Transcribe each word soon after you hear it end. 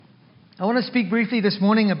I want to speak briefly this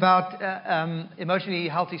morning about emotionally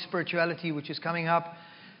healthy spirituality, which is coming up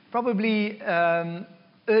probably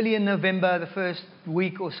early in November, the first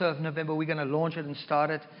week or so of November. We're going to launch it and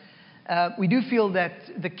start it. We do feel that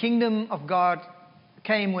the kingdom of God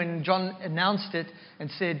came when John announced it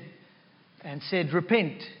and said,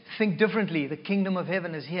 repent, think differently. The kingdom of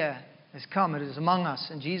heaven is here, has come, it is among us.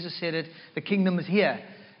 And Jesus said it, the kingdom is here.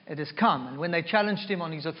 It has come. And when they challenged him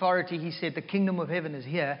on his authority, he said, the kingdom of heaven is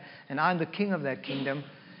here, and I'm the king of that kingdom.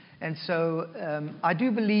 And so I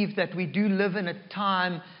do believe that we do live in a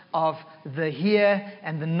time of the here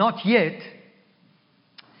and the not yet.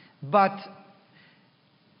 But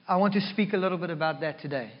I want to speak a little bit about that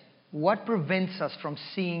today. What prevents us from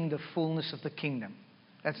seeing the fullness of the kingdom?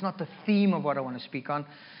 That's not the theme of what I want to speak on.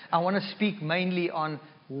 I want to speak mainly on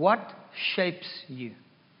what shapes you.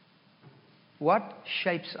 What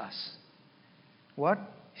shapes us? What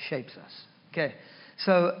shapes us? Okay,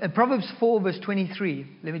 so in Proverbs 4 verse 23,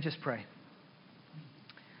 let me just pray.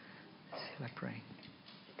 Let's see if I pray.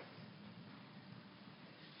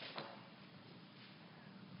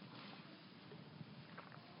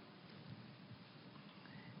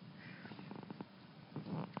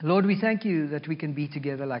 Lord, we thank you that we can be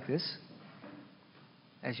together like this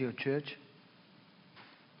as your church.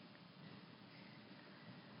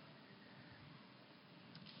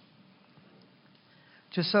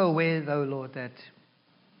 Just so aware, though, Lord, that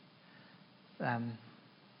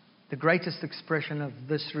the greatest expression of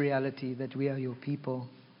this reality, that we are your people,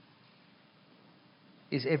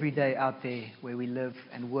 is every day out there where we live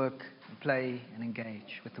and work and play and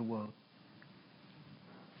engage with the world.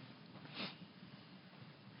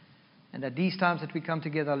 And that these times that we come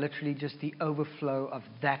together are literally just the overflow of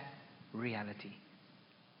that reality.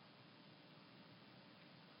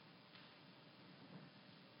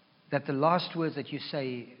 That the last words that you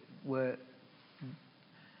say were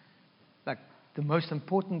like the most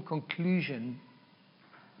important conclusion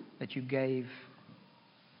that you gave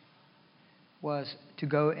was to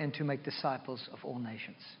go and to make disciples of all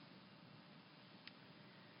nations.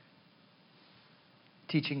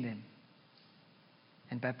 Teaching them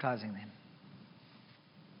and baptizing them.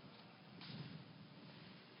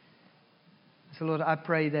 So Lord, I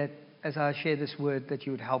pray that as I share this word that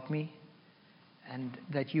you would help me, and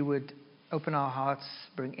that you would open our hearts,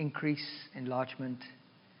 bring increase, enlargement,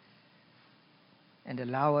 and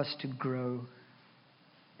allow us to grow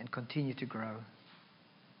and continue to grow.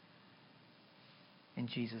 In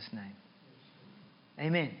Jesus' name.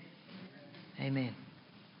 Amen. Amen.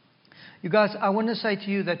 You guys, I want to say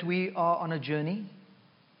to you that we are on a journey.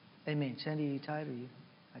 Amen. Sandy, are you tired or you?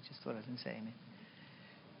 I just thought I didn't say amen.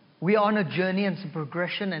 We are on a journey and some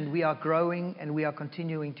progression, and we are growing and we are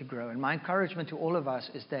continuing to grow. And my encouragement to all of us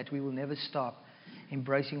is that we will never stop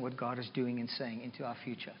embracing what God is doing and saying into our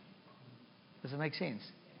future. Does it make sense?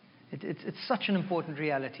 It's such an important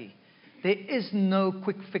reality. There is no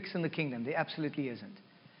quick fix in the kingdom. There absolutely isn't.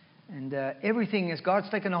 And everything is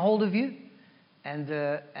God's taken a hold of you. And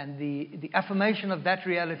the affirmation of that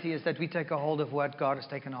reality is that we take a hold of what God has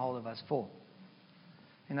taken a hold of us for.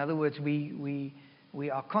 In other words, we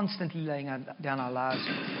are constantly laying down our lives,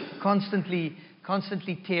 constantly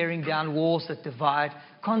tearing down walls that divide,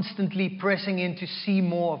 constantly pressing in to see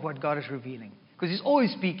more of what God is revealing. Because He's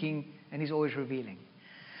always speaking and He's always revealing.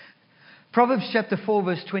 Proverbs chapter 4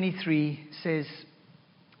 verse 23 says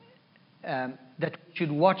that we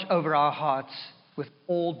should watch over our hearts with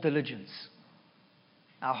all diligence.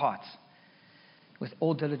 Our hearts with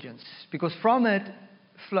all diligence. Because from it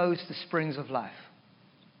flows the springs of life.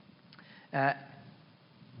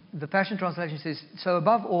 The Passion Translation says, so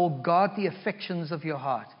above all, guard the affections of your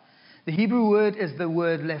heart. The Hebrew word is the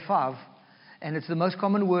word lefav, and it's the most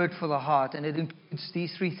common word for the heart, and it includes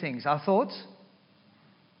these three things: our thoughts,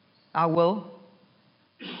 our will,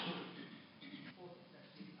 our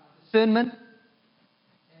discernment,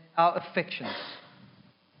 and our affections.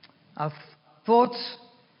 Our thoughts,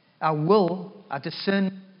 our will, our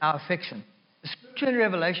discernment, our affection. The scripture in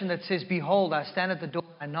Revelation that says, behold, I stand at the door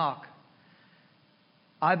and knock,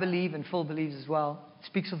 I believe, and Phil believes as well,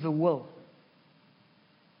 speaks of the will.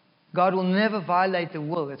 God will never violate the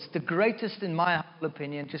will. It's the greatest, in my humble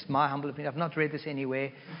opinion, just my humble opinion, I've not read this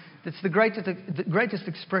anywhere, it's the greatest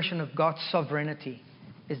expression of God's sovereignty,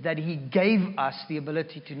 is that He gave us the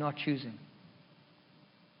ability to not choose Him.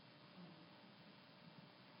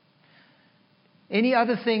 Any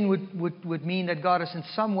other thing would mean that God is in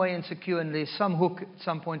some way insecure and there's some hook at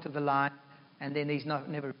some point of the line, and then He's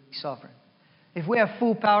never sovereign. If we have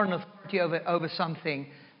full power and authority over something,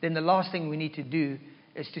 then the last thing we need to do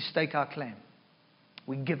is to stake our claim.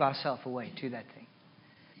 We give ourselves away to that thing.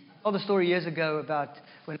 told the story years ago about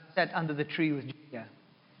when I sat under the tree with Julia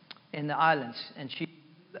in the islands, and she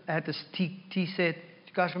had this tea set.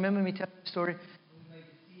 You guys remember me telling the story?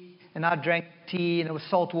 And I drank tea, and it was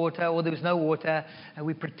salt water, or there was no water, and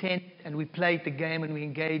we pretended, and we played the game, and we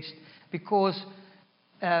engaged, because,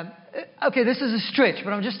 okay, this is a stretch,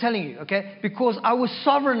 but I'm just telling you, okay, because I was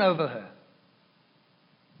sovereign over her.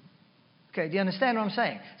 Okay, do you understand what I'm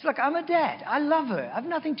saying? It's like, I'm a dad. I love her. I have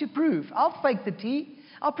nothing to prove. I'll fake the tea.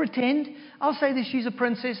 I'll pretend. I'll say that she's a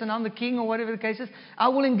princess and I'm the king, or whatever the case is. I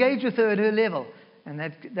will engage with her at her level. And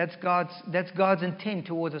that's God's intent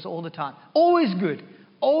towards us all the time. Always good.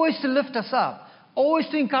 Always to lift us up. Always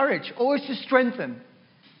to encourage. Always to strengthen.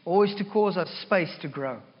 Always to cause us space to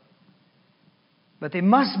grow. But there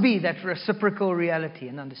must be that reciprocal reality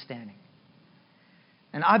and understanding.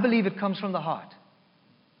 And I believe it comes from the heart.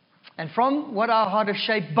 And from what our heart is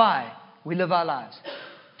shaped by, we live our lives.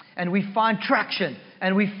 And we find traction.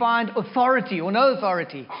 And we find authority or no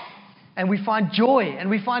authority. And we find joy. And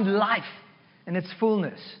we find life in its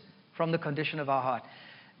fullness from the condition of our heart.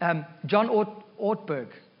 John Ortberg,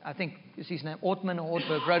 I think is his name, Ortman or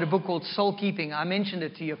Ortberg, wrote a book called Soul Keeping. I mentioned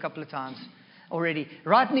it to you a couple of times already.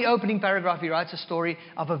 Right in the opening paragraph, he writes a story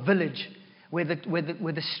of a village where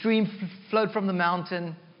the stream flowed from the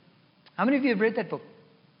mountain. How many of you have read that book?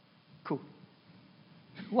 Cool.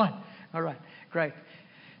 One. All right. Great.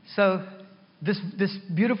 So this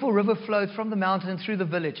beautiful river flowed from the mountain through the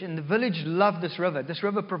village. And the village loved this river. This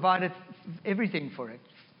river provided everything for it.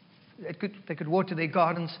 They could water their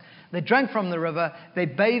gardens. They drank from the river. They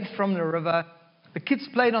bathed from the river. The kids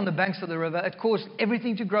played on the banks of the river. It caused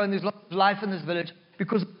everything to grow. And there's lots of life in this village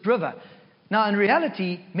because of the river. Now, in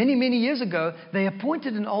reality, many, many years ago, they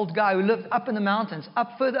appointed an old guy who lived up in the mountains,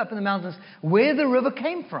 further up in the mountains, where the river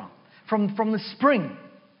came from the spring.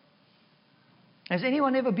 Has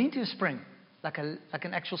anyone ever been to a spring? Like an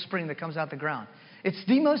actual spring that comes out the ground. It's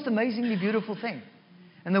the most amazingly beautiful thing.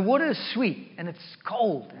 And the water is sweet, and it's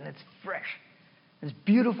cold, and it's fresh. It's a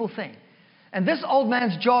beautiful thing. And this old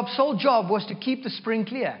man's sole job, was to keep the spring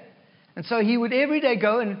clear. And so he would every day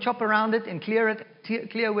go and chop around it and clear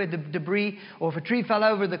away the debris, or if a tree fell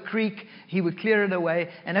over the creek, he would clear it away.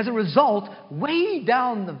 And as a result, way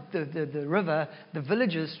down the river, the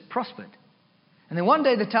villages prospered. And then one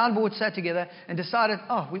day the town board sat together and decided,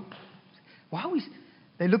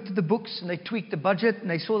 they looked at the books and they tweaked the budget and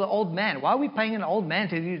they saw the old man. Why are we paying an old man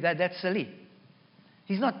to do that? That's silly.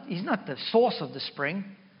 He's not the source of the spring.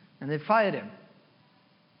 And they fired him.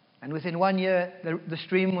 And within 1 year, the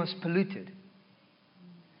stream was polluted.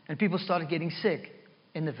 And people started getting sick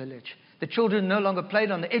in the village. The children no longer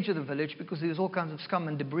played on the edge of the village because there was all kinds of scum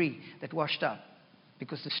and debris that washed up.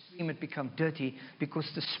 Because the stream had become dirty, because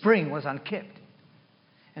the spring was unkept.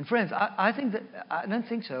 And friends, I don't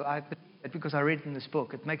think so. I believe it because I read it in this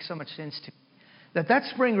book. It makes so much sense to me. That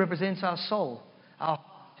spring represents our soul, our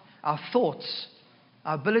heart, our thoughts,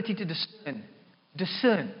 our ability to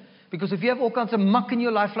discern. Because if you have all kinds of muck in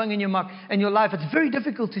your life, flowing in your life, it's very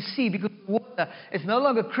difficult to see because the water is no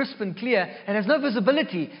longer crisp and clear and has no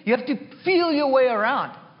visibility. You have to feel your way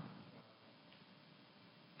around.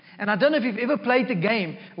 And I don't know if you've ever played the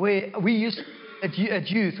game where we used to, at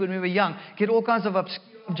youth, when we were young, get all kinds of obscure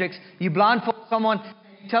objects. You blindfold someone,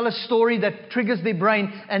 you tell a story that triggers their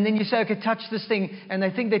brain, and then you say, okay, touch this thing, and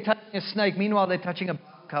they think they're touching a snake. Meanwhile, they're touching a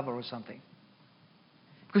cover or something.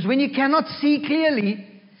 Because when you cannot see clearly,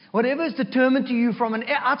 whatever is determined to you from an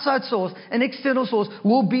outside source, an external source,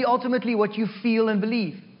 will be ultimately what you feel and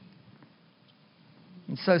believe.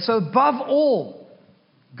 And so above all,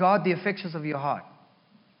 guard the affections of your heart.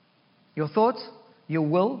 Your thoughts, your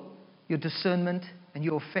will, your discernment, and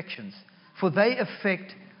your affections. For they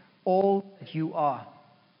affect all that you are.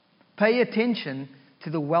 Pay attention to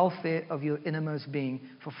the welfare of your innermost being,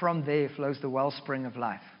 for from there flows the wellspring of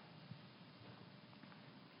life.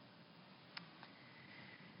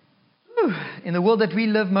 In the world that we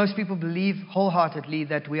live, most people believe wholeheartedly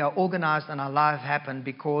that we are organized and our lives happen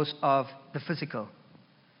because of the physical.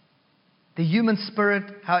 The human spirit,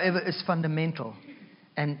 however, is fundamental,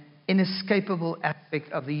 an inescapable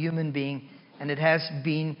aspect of the human being, and it has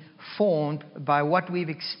been formed by what we've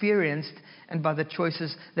experienced and by the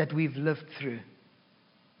choices that we've lived through.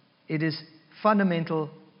 It is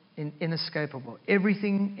fundamental and inescapable.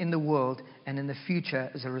 Everything in the world and in the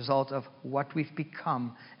future is a result of what we've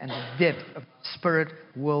become and the depth of spirit,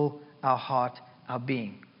 will, our heart, our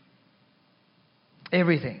being.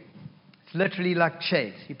 Everything. It's literally like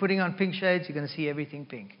shades. You're putting on pink shades, you're going to see everything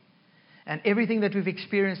pink. And everything that we've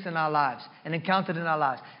experienced in our lives and encountered in our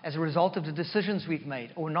lives as a result of the decisions we've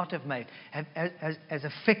made or not have made has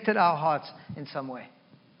affected our hearts in some way.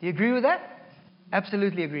 Do you agree with that?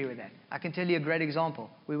 Absolutely agree with that. I can tell you a great example.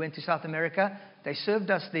 We went to South America. They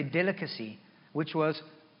served us their delicacy, which was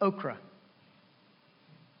okra.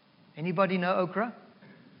 Anybody know okra?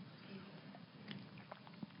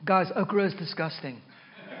 Guys, okra is disgusting.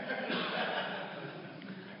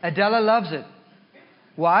 Adela loves it.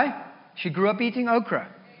 Why? She grew up eating okra.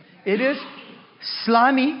 It is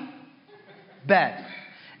slimy, bad.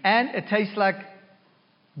 And it tastes like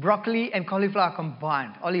broccoli and cauliflower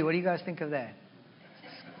combined. Ollie, what do you guys think of that?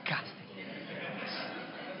 Disgusting.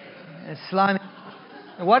 It's slimy.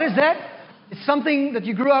 And what is that? It's something that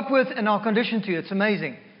you grew up with and are conditioned to. It's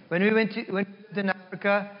amazing. When we went to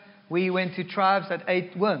Africa, we went to tribes that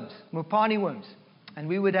ate worms, mupani worms. And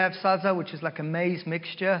we would have sadza, which is like a maize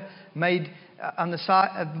mixture, made on the side,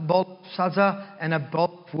 a bowl of sadza and a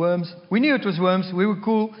bowl of worms. We knew it was worms. We were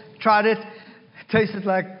cool. Tried it. It tasted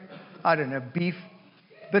like, I don't know, beef.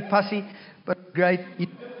 Bit pussy, but great.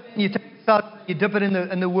 You take sadza, you dip it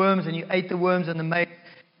in the worms, and you ate the worms and the maize.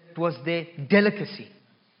 It was their delicacy.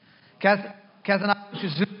 Kath and I went to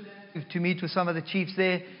Zulu to meet with some of the chiefs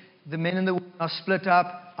there. The men and the women are split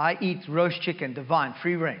up. I eat roast chicken, divine,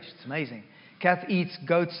 free range. It's amazing. Kath eats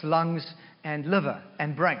goat's lungs and liver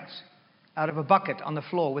and brains out of a bucket on the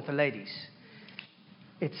floor with the ladies.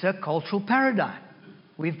 It's a cultural paradigm.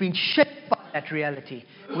 We've been shaped by that reality.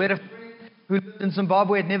 We had a friend who lived in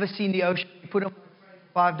Zimbabwe, had never seen the ocean. We put him on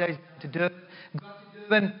 5 days to Durban. Got to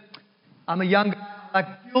Durban. I'm a young guy. I'm like,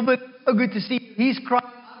 Gilbert, so good to see you. He's crying.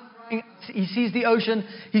 I'm crying. He sees the ocean.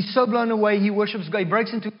 He's so blown away. He worships God. He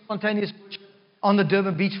breaks into spontaneous worship on the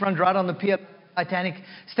Durban beachfront, right on the pier. Titanic,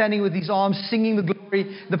 standing with his arms, singing the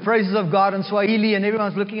glory, the praises of God in Swahili, and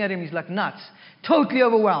everyone's looking at him. He's like nuts, totally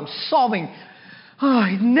overwhelmed, sobbing. Oh,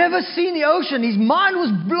 he'd never seen the ocean. His mind was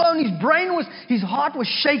blown. His heart was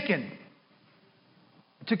shaken.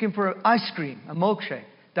 I took him for an ice cream, a milkshake,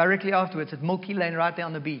 directly afterwards at Milky Lane, right there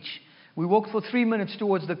on the beach. We walked for 3 minutes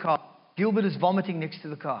towards the car. Gilbert is vomiting next to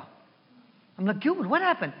the car. I'm like, Gilbert, what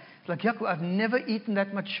happened? He's like, Jaco, I've never eaten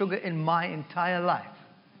that much sugar in my entire life.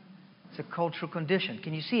 It's a cultural condition.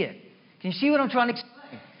 Can you see it? Can you see what I'm trying to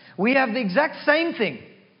explain? We have the exact same thing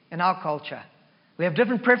in our culture. We have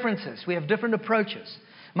different preferences. We have different approaches.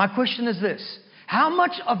 My question is this. How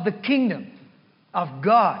much of the kingdom of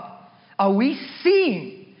God are we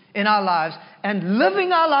seeing in our lives and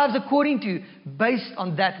living our lives according to based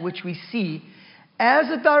on that which we see as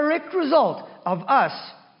a direct result of us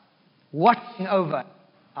watching over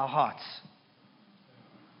our hearts,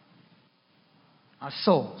 our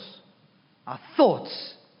souls, our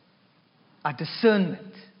thoughts, our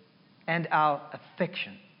discernment, and our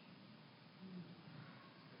affection.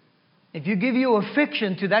 If you give your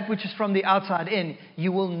affection to that which is from the outside in,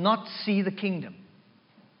 you will not see the kingdom.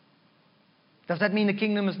 Does that mean the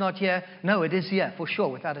kingdom is not here? No, it is here, for sure,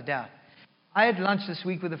 without a doubt. I had lunch this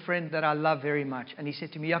week with a friend that I love very much, and he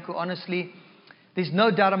said to me, Jaco, honestly, there's no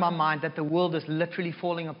doubt in my mind that the world is literally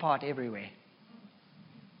falling apart everywhere.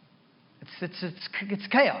 It's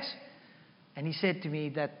chaos. And he said to me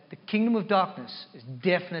that the kingdom of darkness is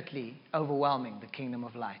definitely overwhelming the kingdom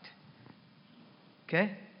of light.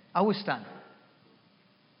 Okay? I was stunned.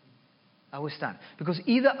 Because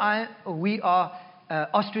either we are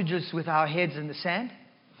ostriches with our heads in the sand,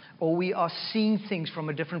 or we are seeing things from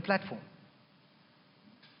a different platform.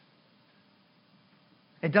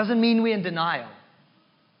 It doesn't mean we're in denial.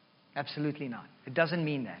 Absolutely not. It doesn't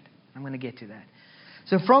mean that. I'm going to get to that.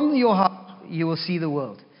 So from your heart, you will see the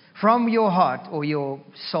world. From your heart or your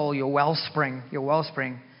soul, your wellspring,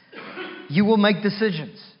 you will make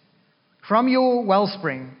decisions. From your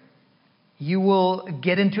wellspring, you will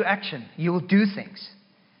get into action. You will do things.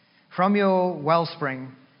 From your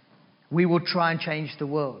wellspring, we will try and change the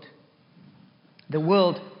world. The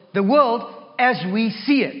world as we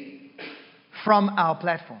see it from our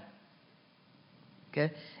platform.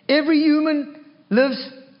 Okay? Every human lives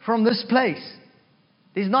from this place.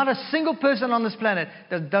 There's not a single person on this planet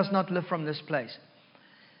that does not live from this place.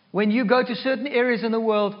 When you go to certain areas in the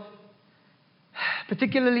world,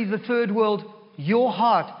 particularly the third world, your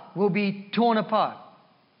heart will be torn apart.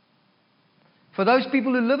 For those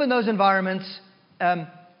people who live in those environments, they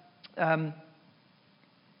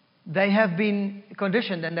have been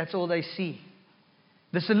conditioned, and that's all they see.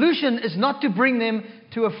 The solution is not to bring them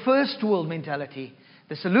to a first world mentality.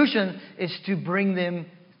 The solution is to bring them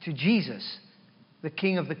to Jesus, the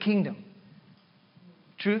King of the kingdom.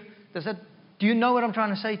 True? Do you know what I'm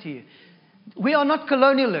trying to say to you? We are not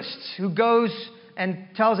colonialists who goes and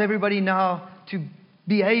tells everybody now to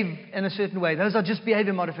behave in a certain way. Those are just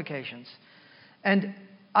behavior modifications. And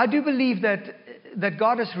I do believe that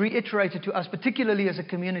God has reiterated to us, particularly as a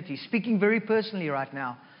community, speaking very personally right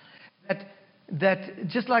now, that that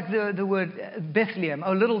just like the word Bethlehem,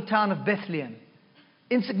 a little town of Bethlehem,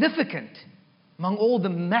 insignificant among all the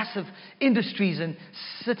massive industries and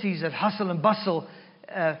cities that hustle and bustle,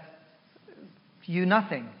 you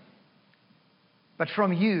nothing. But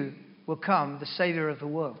from you will come the Savior of the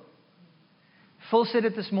world. Phil said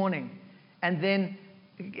it this morning, and then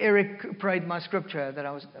Eric prayed my scripture that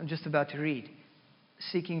I'm just about to read.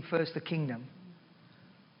 Seeking first the kingdom.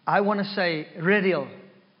 I want to say, Red Hill,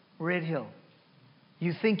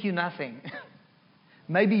 you think you're nothing.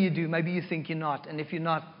 Maybe you do, maybe you think you're not. And if you're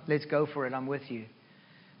not, let's go for it, I'm with you.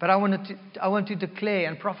 But I want to declare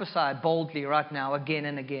and prophesy boldly right now, again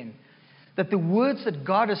and again, that the words that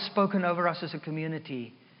God has spoken over us as a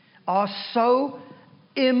community are so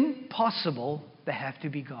impossible, they have to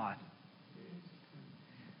be God.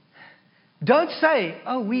 Don't say,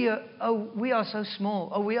 we are so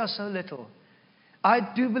small, we are so little.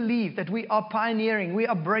 I do believe that we are pioneering, we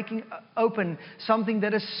are breaking open something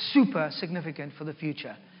that is super significant for the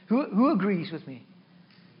future. Who agrees with me?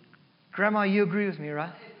 Grandma, you agree with me,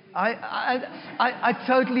 right? I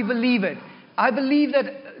totally believe it. I believe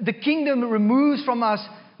that the kingdom removes from us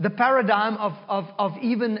the paradigm of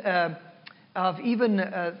even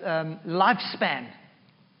lifespan.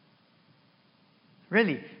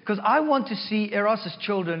 Really. Because I want to see Eros's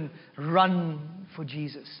children run for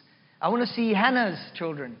Jesus. I want to see Hannah's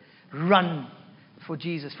children run for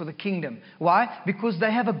Jesus, for the kingdom. Why? Because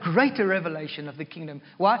they have a greater revelation of the kingdom.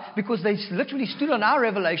 Why? Because they literally stood on our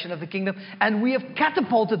revelation of the kingdom, and we have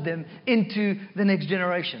catapulted them into the next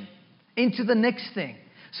generation, into the next thing.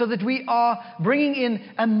 So that we are bringing in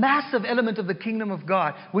a massive element of the kingdom of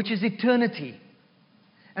God, which is eternity.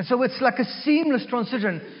 And so it's like a seamless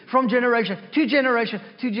transition from generation to generation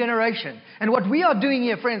to generation. And what we are doing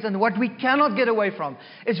here, friends, and what we cannot get away from,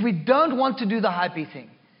 is we don't want to do the hypey thing.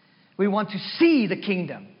 We want to see the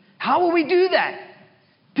kingdom. How will we do that?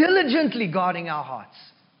 Diligently guarding our hearts.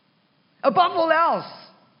 Above all else,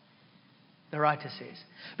 the writer says.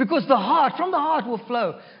 Because from the heart will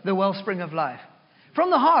flow the wellspring of life. From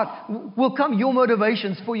the heart will come your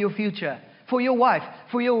motivations for your future, for your wife,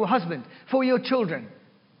 for your husband, for your children.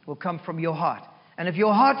 Will come from your heart. And if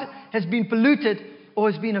your heart has been polluted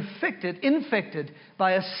or has been infected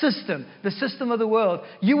by a system, the system of the world,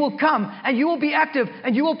 you will come and you will be active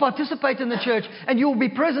and you will participate in the church and you will be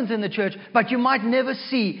present in the church, but you might never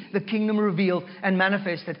see the kingdom revealed and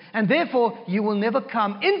manifested. And therefore, you will never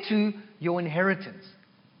come into your inheritance.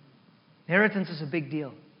 Inheritance is a big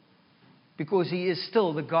deal because He is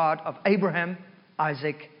still the God of Abraham,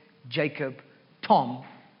 Isaac, Jacob, Tom,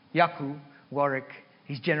 Jaco, Warwick.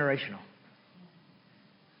 He's generational.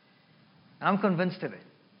 And I'm convinced of it.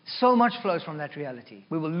 So much flows from that reality.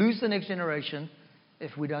 We will lose the next generation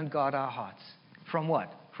if we don't guard our hearts. From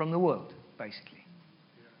what? From the world, basically.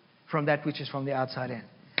 From that which is from the outside in.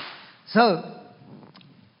 So,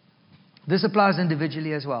 this applies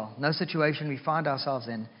individually as well. No situation we find ourselves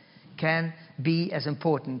in can be as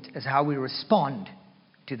important as how we respond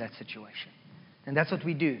to that situation. And that's what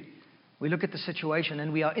we do. We look at the situation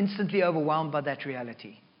and we are instantly overwhelmed by that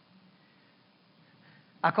reality.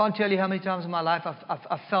 I can't tell you how many times in my life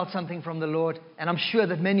I've felt something from the Lord, and I'm sure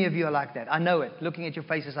that many of you are like that. I know it. Looking at your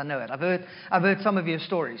faces, I know it. I've heard some of your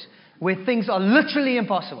stories where things are literally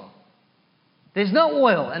impossible. There's no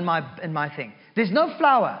oil in my thing. There's no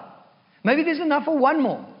flour. Maybe there's enough for one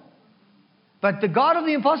more. But the God of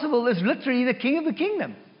the impossible is literally the King of the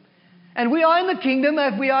kingdom. And we are in the kingdom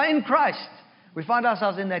as we are in Christ. We find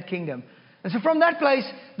ourselves in that kingdom. And so from that place,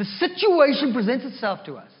 the situation presents itself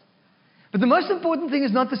to us. But the most important thing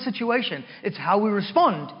is not the situation. It's how we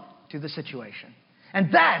respond to the situation.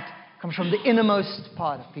 And that comes from the innermost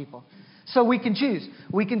part of people. So we can choose.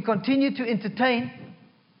 We can continue to entertain,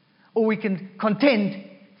 or we can contend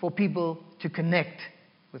for people to connect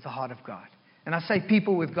with the heart of God. And I say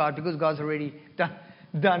people with God because God's already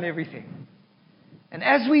done everything. And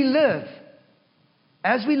as we live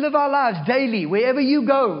our lives daily, wherever you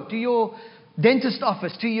go, to your dentist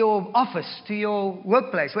office, to your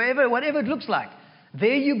workplace, whatever it looks like,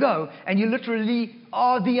 there you go, and you literally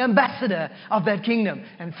are the ambassador of that kingdom.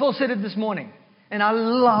 And Phil said it this morning. And I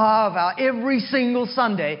love how every single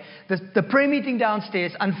Sunday, the prayer meeting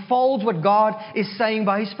downstairs unfolds what God is saying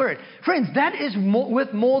by His Spirit. Friends, that is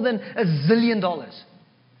worth more than $1 zillion.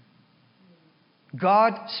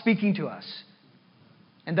 God speaking to us.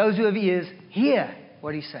 And those who have ears, hear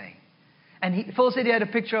what He's saying. And Phil said he had a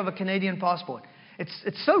picture of a Canadian passport.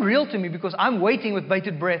 It's so real to me because I'm waiting with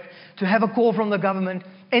bated breath to have a call from the government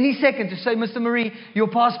any second to say, Mr. Marie, your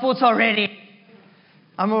passports are ready.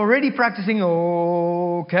 I'm already practicing,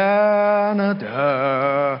 oh, Canada.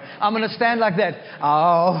 I'm going to stand like that.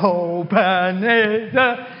 Oh,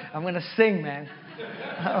 Canada. I'm going to sing, man.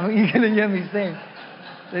 You're going to hear me sing.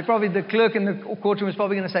 The clerk in the courtroom is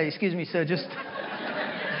probably going to say, excuse me, sir, just...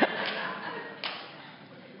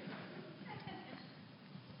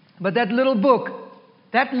 But that little book,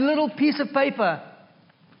 that little piece of paper,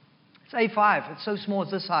 it's A5, it's so small,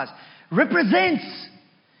 it's this size, represents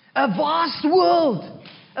a vast world,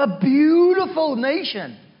 a beautiful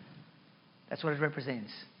nation. That's what it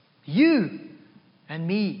represents. You and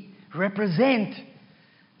me represent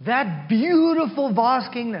that beautiful,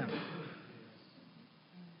 vast kingdom.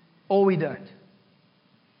 Or we don't.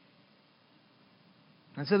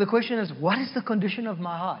 And so the question is, what is the condition of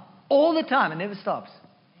my heart? All the time, it never stops.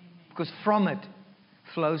 Because from it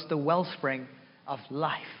flows the wellspring of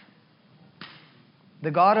life.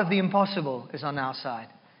 The God of the impossible is on our side.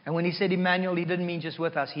 And when He said Emmanuel, He didn't mean just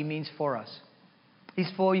with us. He means for us. He's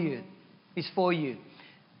for you. He's for you.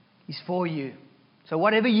 He's for you. So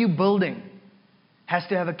whatever you're building has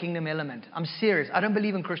to have a kingdom element. I'm serious. I don't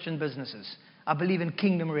believe in Christian businesses. I believe in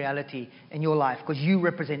kingdom reality in your life because you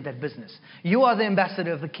represent that business. You are the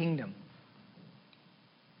ambassador of the kingdom.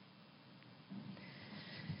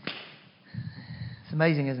 It's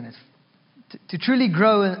amazing, isn't it? To truly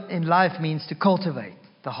grow in life means to cultivate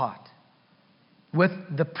the heart with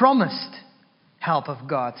the promised help of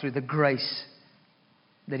God through the grace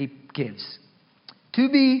that He gives. To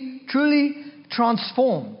be truly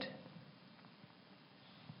transformed.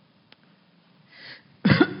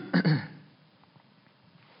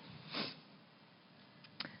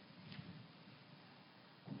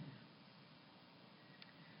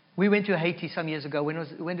 We went to Haiti some years ago.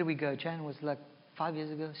 When did we go? Jan, was it like 5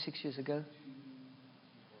 years ago, 6 years ago?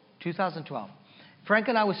 2012. Frank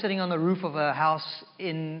and I were sitting on the roof of a house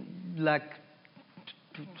in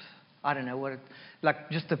I don't know what, like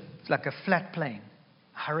a flat plane.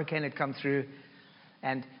 A hurricane had come through.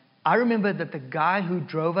 And I remember that the guy who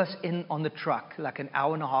drove us in on the truck, like an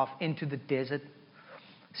hour and a half into the desert,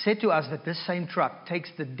 said to us that this same truck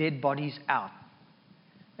takes the dead bodies out.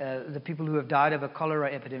 The people who have died of a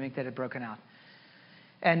cholera epidemic that had broken out.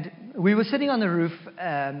 And we were sitting on the roof,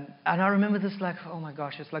 and I remember this like, oh my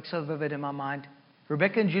gosh, it's like so vivid in my mind.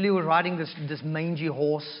 Rebecca and Julie were riding this mangy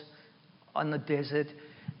horse on the desert.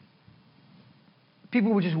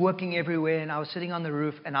 People were just working everywhere, and I was sitting on the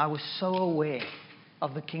roof, and I was so aware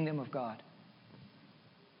of the kingdom of God.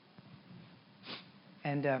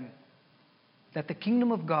 And that the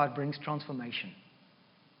kingdom of God brings transformation.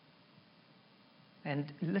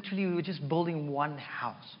 And literally, we were just building one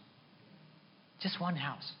house. Just one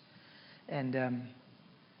house. And,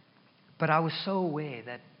 but I was so aware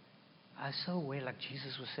like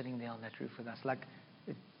Jesus was sitting there on that roof with us. Like,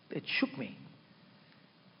 it shook me.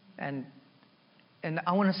 And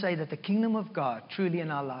I want to say that the kingdom of God truly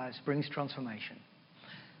in our lives brings transformation.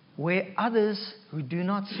 Where others who do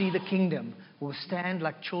not see the kingdom will stand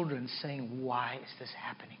like children saying, why is this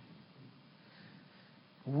happening?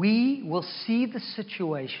 We will see the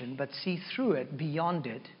situation, but see through it, beyond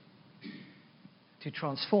it, to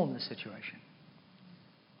transform the situation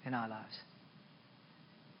in our lives.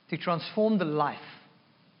 To transform the life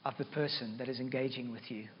of the person that is engaging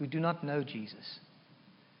with you, who do not know Jesus.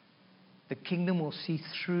 The kingdom will see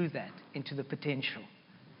through that into the potential.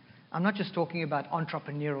 I'm not just talking about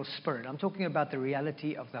entrepreneurial spirit. I'm talking about the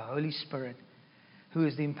reality of the Holy Spirit, who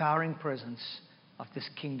is the empowering presence of this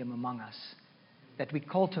kingdom among us, that we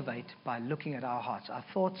cultivate by looking at our hearts, our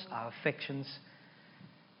thoughts, our affections,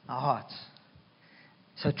 our hearts.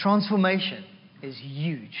 So transformation is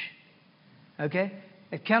huge. Okay?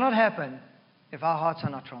 It cannot happen if our hearts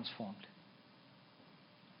are not transformed.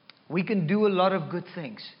 We can do a lot of good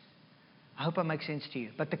things. I hope I make sense to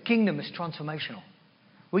you. But the kingdom is transformational.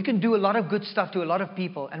 We can do a lot of good stuff to a lot of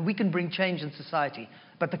people, and we can bring change in society.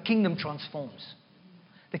 But the kingdom transforms.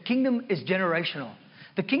 The kingdom is generational.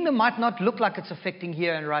 The kingdom might not look like it's affecting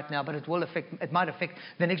here and right now, but it might affect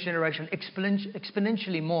the next generation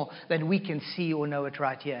exponentially more than we can see or know it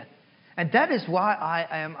right here. And that is why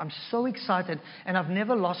I'm so excited, and I've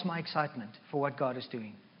never lost my excitement for what God is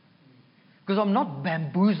doing. Because I'm not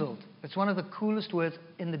bamboozled. It's one of the coolest words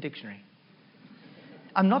in the dictionary.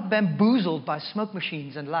 I'm not bamboozled by smoke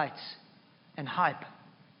machines and lights and hype.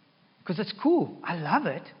 Because it's cool. I love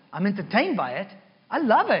it. I'm entertained by it. I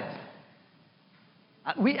love it.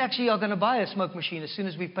 We actually are going to buy a smoke machine as soon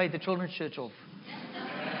as we've paid the children's church off.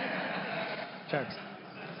 Jokes.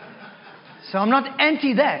 So I'm not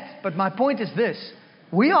anti that, but my point is this.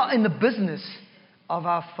 We are in the business of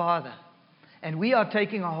our Father, and we are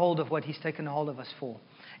taking a hold of what He's taken a hold of us for.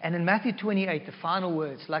 And in Matthew 28, the final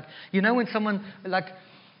words, like, when someone, like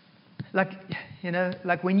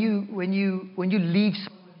when you leave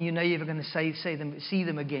someone, you're going to see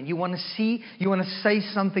them again. You want to say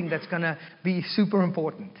something that's going to be super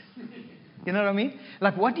important. You know what I mean?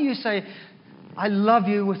 Like, what do you say? I love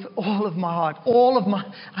you with all of my heart.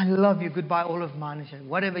 I love you. Goodbye, all of mine.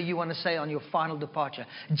 Whatever you want to say on your final departure.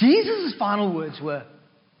 Jesus' final words were,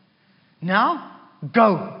 now,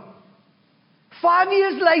 go. 5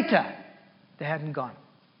 years later, they hadn't gone.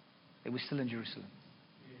 They were still in Jerusalem.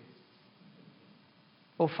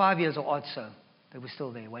 Or 5 years or odd so, they were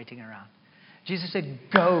still there waiting around. Jesus said,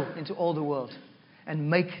 go into all the world and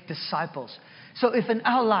make disciples. So if in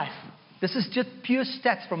our life, this is just pure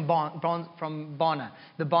stats from Barna,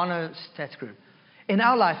 the Barna stats group. In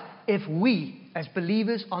our life, if we, as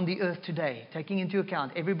believers on the earth today, taking into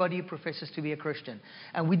account everybody who professes to be a Christian,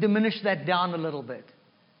 and we diminish that down a little bit,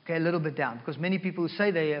 okay, a little bit down, because many people who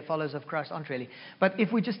say they are followers of Christ aren't really. But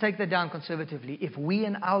if we just take that down conservatively, if we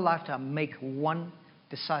in our lifetime make one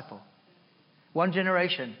disciple, one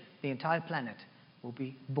generation, the entire planet will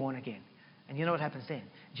be born again. And you know what happens then?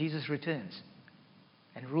 Jesus returns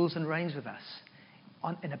and rules and reigns with us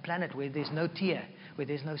in a planet where there's no tear, where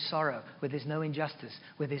there's no sorrow, where there's no injustice,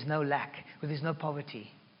 where there's no lack, where there's no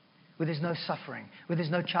poverty, where there's no suffering, where there's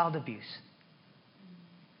no child abuse.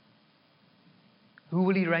 Who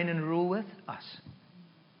will he reign and rule with? Us.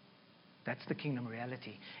 That's the kingdom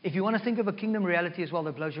reality. If you want to think of a kingdom reality as well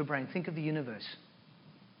that blows your brain, think of the universe.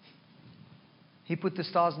 He put the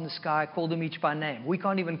stars in the sky, called them each by name. We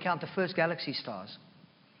can't even count the first galaxy stars.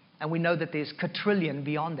 And we know that there's quadrillion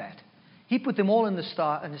beyond that. He put them all in the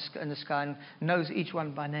sky and knows each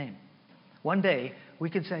one by name. One day, we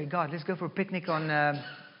can say, God, let's go for a picnic on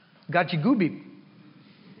Gachigubi.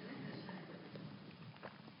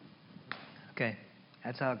 Okay,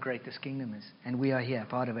 that's how great this kingdom is. And we are here,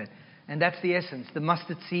 part of it. And that's the essence. The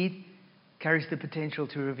mustard seed carries the potential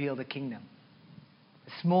to reveal the kingdom.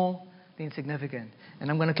 The small, the insignificant.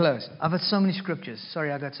 And I'm going to close. I've had so many scriptures.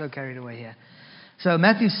 Sorry, I got so carried away here. So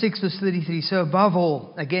Matthew 6 verse 33, so above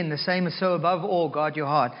all, again the same as so above all, guard your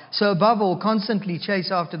heart. So above all, constantly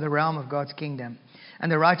chase after the realm of God's kingdom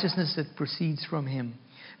and the righteousness that proceeds from Him.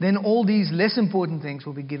 Then all these less important things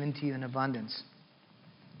will be given to you in abundance.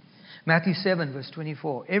 Matthew 7 verse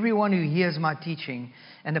 24, everyone who hears my teaching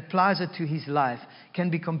and applies it to his life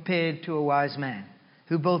can be compared to a wise man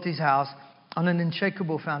who built his house on an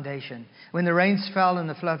unshakable foundation. When the rains fell and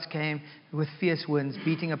the floods came with fierce winds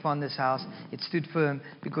beating upon this house, it stood firm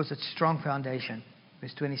because it's strong foundation.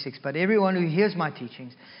 Verse 26. But everyone who hears my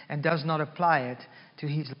teachings and does not apply it to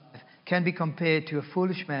his life can be compared to a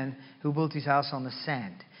foolish man who built his house on the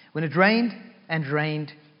sand. When it rained and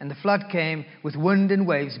rained and the flood came with wind and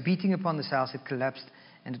waves beating upon this house, it collapsed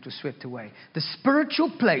and it was swept away. The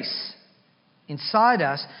spiritual place inside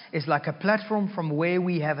us is like a platform from where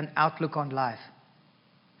we have an outlook on life.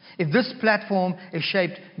 If this platform is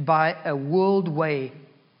shaped by a world away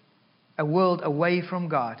from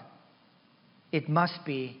God, it must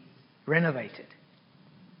be renovated.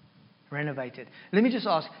 Renovated. Let me just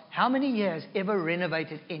ask, how many years ever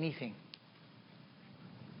renovated anything?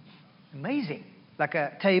 Amazing. Like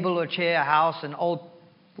a table or chair, a house, an old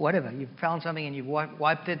whatever. You've found something and you've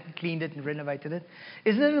wiped it, cleaned it, and renovated it.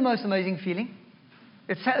 Isn't it the most amazing feeling?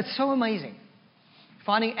 It's so amazing.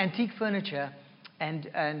 Finding antique furniture and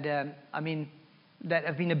I mean, that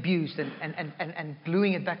have been abused and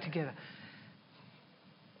gluing it back together.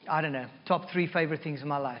 I don't know. Top 3 favorite things in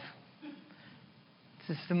my life.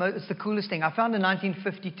 It's the coolest thing. I found a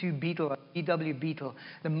 1952 Beetle, a VW Beetle,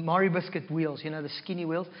 the Maury Biscuit wheels, the skinny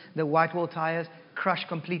wheels, the white wall tires, crushed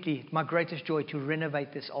completely. My greatest joy to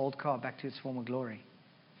renovate this old car back to its former glory.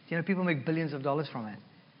 People make billions of dollars from it.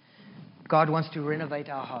 God wants to renovate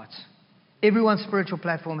our hearts. Everyone's spiritual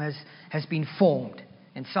platform has been formed,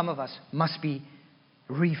 and some of us must be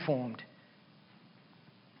reformed.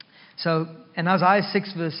 So, in Isaiah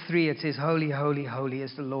 6 verse 3, it says, holy, holy, holy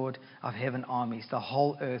is the Lord of heaven armies. The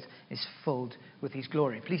whole earth is filled with His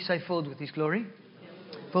glory. Please say filled with His glory.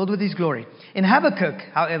 Filled with His glory. In Habakkuk,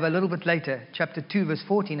 however, a little bit later, chapter 2 verse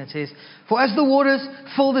 14, it says, for as the waters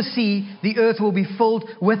fill the sea, the earth will be filled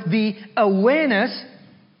with the awareness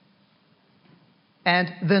and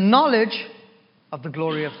the knowledge of the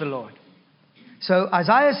glory of the Lord. So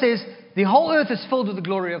Isaiah says, the whole earth is filled with the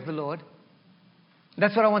glory of the Lord.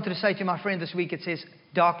 That's what I wanted to say to my friend this week. It says,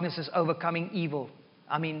 darkness is overcoming evil.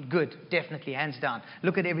 I mean, good, definitely, hands down.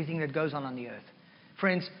 Look at everything that goes on the earth.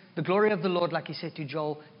 Friends, the glory of the Lord, like He said to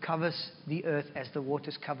Joel, covers the earth as the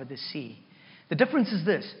waters cover the sea. The difference is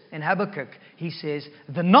this. In Habakkuk, he says,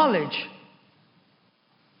 the knowledge,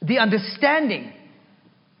 the understanding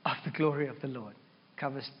of the glory of the Lord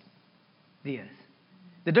covers the earth.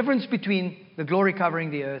 The difference between the glory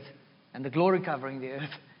covering the earth and the glory covering the earth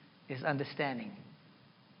is understanding.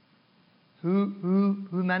 Who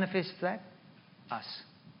manifests that? Us.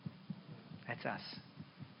 That's us.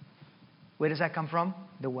 Where does that come from?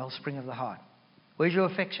 The wellspring of the heart. Where's your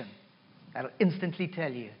affection? That'll instantly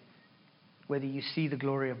tell you whether you see the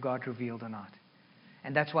glory of God revealed or not.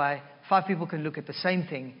 And that's why 5 people can look at the same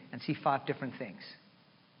thing and see 5 different things.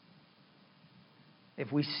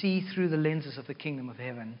 If we see through the lenses of the kingdom of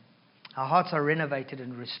heaven, our hearts are renovated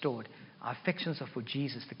and restored. Our affections are for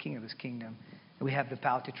Jesus, the King of His kingdom. And we have the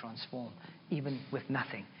power to transform, even with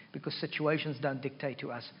nothing. Because situations don't dictate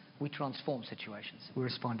to us. We transform situations. We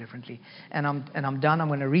respond differently. And I'm done. I'm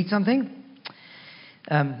going to read something.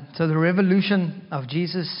 So the revolution of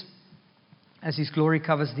Jesus, as His glory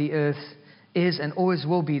covers the earth, is and always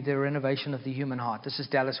will be the renovation of the human heart. This is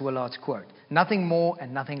Dallas Willard's quote. Nothing more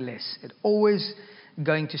and nothing less. It always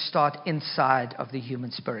going to start inside of the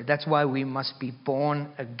human spirit. That's why we must be born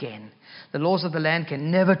again. The laws of the land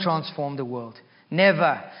can never transform the world.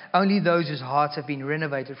 Never. Only those whose hearts have been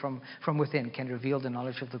renovated from within can reveal the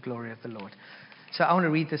knowledge of the glory of the Lord. So I want to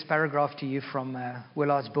read this paragraph to you from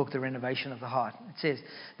Willard's book, The Renovation of the Heart. It says,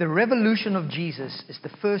 the revolution of Jesus is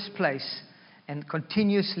the first place and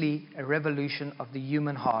continuously a revolution of the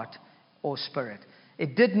human heart or spirit.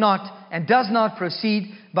 It did not and does not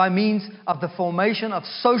proceed by means of the formation of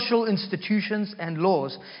social institutions and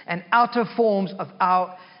laws and outer forms of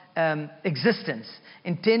our existence,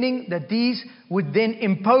 intending that these would then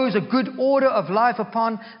impose a good order of life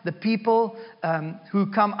upon the people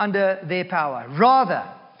who come under their power. Rather,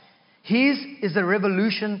 His is a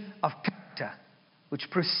revolution of character, which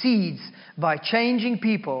proceeds by changing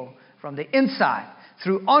people from the inside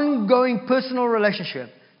through ongoing personal relationship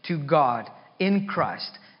to God in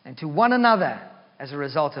Christ and to one another as a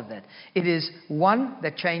result of that. It is one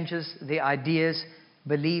that changes their ideas,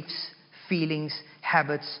 beliefs, feelings,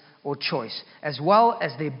 habits, or choice, as well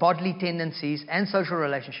as their bodily tendencies and social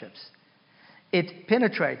relationships. It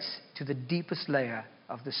penetrates to the deepest layer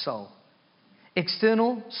of the soul.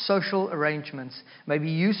 External social arrangements may be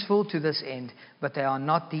useful to this end, but they are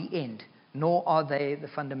not the end, nor are they the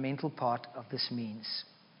fundamental part of this means.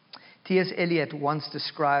 T.S. Eliot once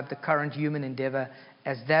described the current human endeavor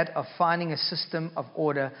as that of finding a system of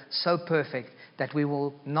order so perfect that we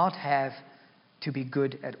will not have to be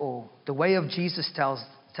good at all. The way of Jesus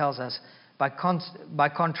tells us, by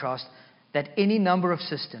contrast, that any number of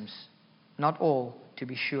systems, not all, to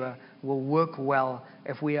be sure, will work well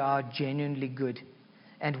if we are genuinely good.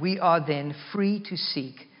 And we are then free to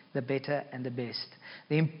seek the better and the best.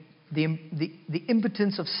 The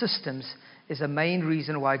impotence of systems is a main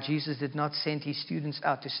reason why Jesus did not send His students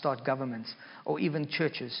out to start governments or even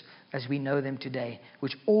churches as we know them today,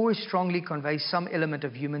 which always strongly conveys some element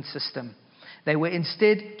of human system. They were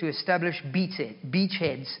instead to establish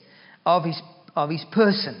beachheads of his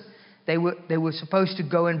person. They were supposed to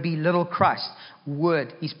go and be little Christ,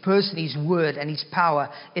 Word, His person, His word, and His power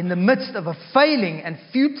in the midst of a failing and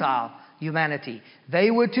futile humanity.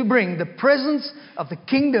 They were to bring the presence of the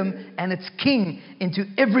kingdom and its king into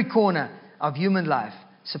every corner of human life,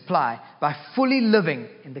 supply by fully living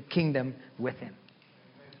in the kingdom with Him.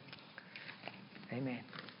 Amen.